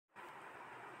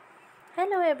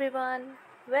Hello everyone,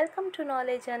 welcome to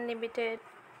Knowledge Unlimited.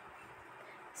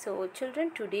 So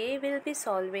children, today we'll be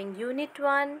solving Unit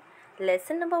 1,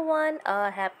 Lesson number 1,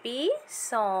 a happy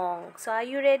song. So are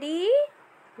you ready?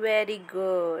 Very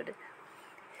good.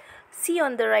 See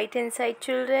on the right hand side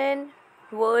children,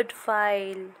 word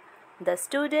file. The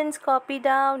students copy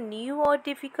down new or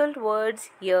difficult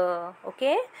words here.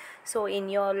 Okay, so in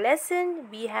your lesson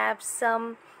we have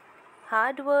some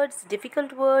hard words,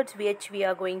 difficult words which we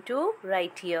are going to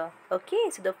write here. Okay,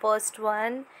 so the first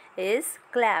one is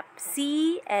clap.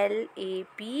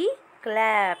 C-L-A-P,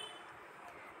 clap.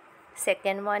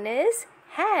 Second one is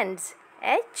hands.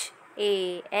 H-A-N-D-S,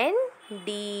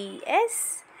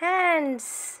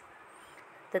 hands.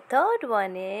 The third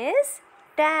one is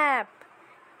tap.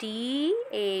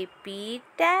 T-A-P,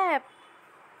 tap.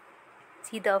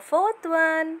 See the fourth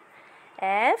one.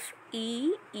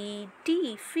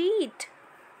 F-E-E-T, feet.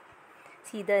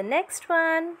 See the next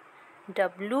one.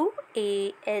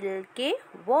 W-A-L-K,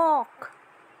 walk.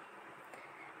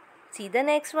 See the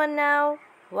next one now.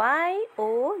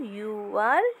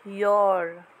 Y-O-U-R,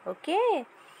 your. Okay.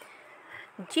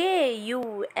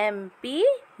 J-U-M-P,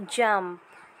 jump.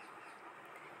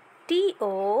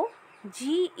 T-O-G-E-T-H-E-R,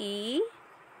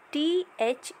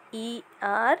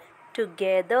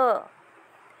 together.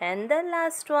 And the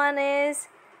last one is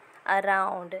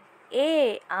around.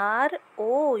 A-R-O-U-N-D,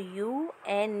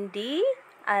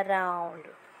 around.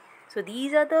 So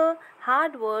these are the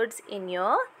hard words in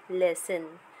your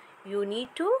lesson. You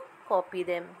need to copy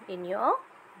them in your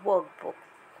workbook.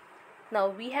 Now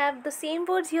we have the same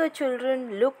words here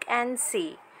children. Look and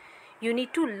say. You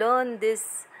need to learn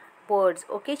these words.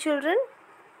 Okay children?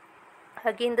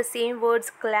 Again the same words: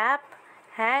 clap,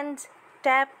 hands,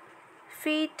 tap,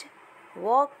 feet,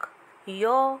 walk,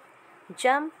 yaw,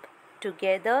 jump,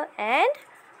 together and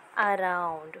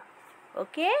around.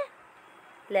 Okay,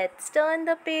 let's turn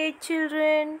the page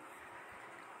children.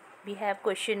 We have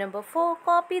question number 4.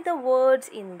 Copy the words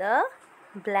in the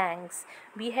blanks.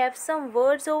 We have some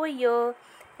words over here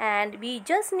and we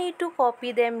just need to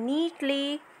copy them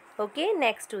neatly. Okay,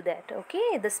 next to that.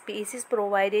 Okay, the space is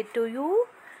provided to you.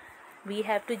 We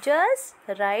have to just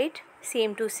write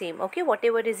same to same. Okay,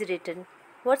 whatever is written.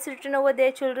 What's written over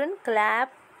there children?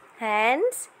 Clap,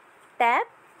 hands, tap,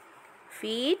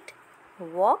 feet,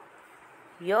 walk,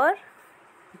 your,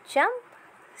 jump,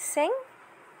 sing,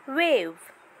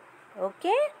 wave.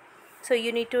 Okay, so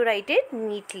you need to write it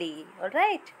neatly.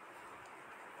 Alright,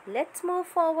 let's move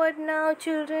forward now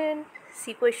children.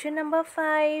 See question number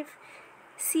 5.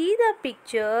 See the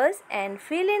pictures and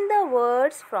fill in the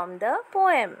words from the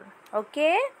poem.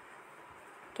 Okay,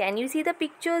 can you see the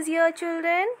pictures here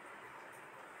children?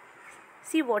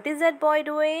 See, what is that boy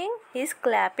doing? He's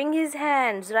clapping his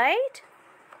hands, right?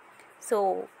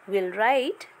 So we'll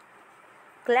write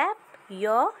clap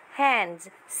your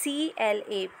hands.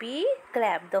 C-L-A-P,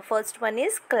 clap. The first one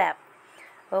is clap.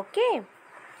 Okay.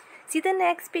 See the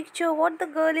next picture. What the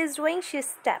girl is doing?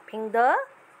 She's tapping the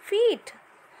feet.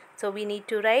 So we need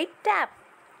to write tap.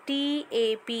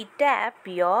 T-A-P, tap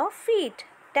your feet.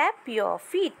 Tap your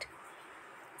feet.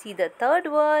 See the third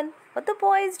one. What the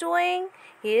boy is doing?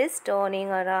 He is turning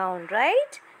around,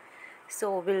 right?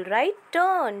 So we'll write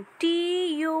turn.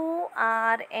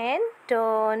 T-U-R-N,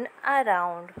 turn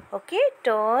around. Okay,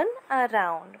 turn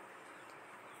around.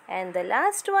 And the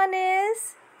last one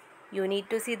is, you need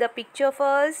to see the picture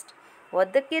first.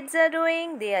 What the kids are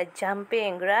doing? They are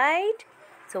jumping, right?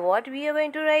 So what we are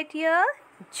going to write here?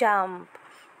 Jump.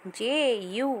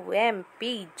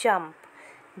 J-U-M-P, jump.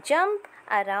 Jump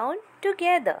around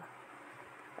together.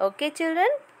 Okay children?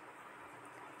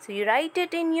 So you write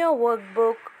it in your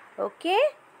workbook. Okay?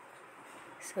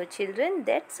 So children,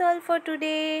 that's all for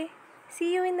today.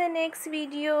 See you in the next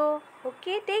video.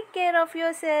 Okay, take care of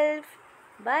yourself.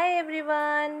 Bye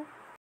everyone.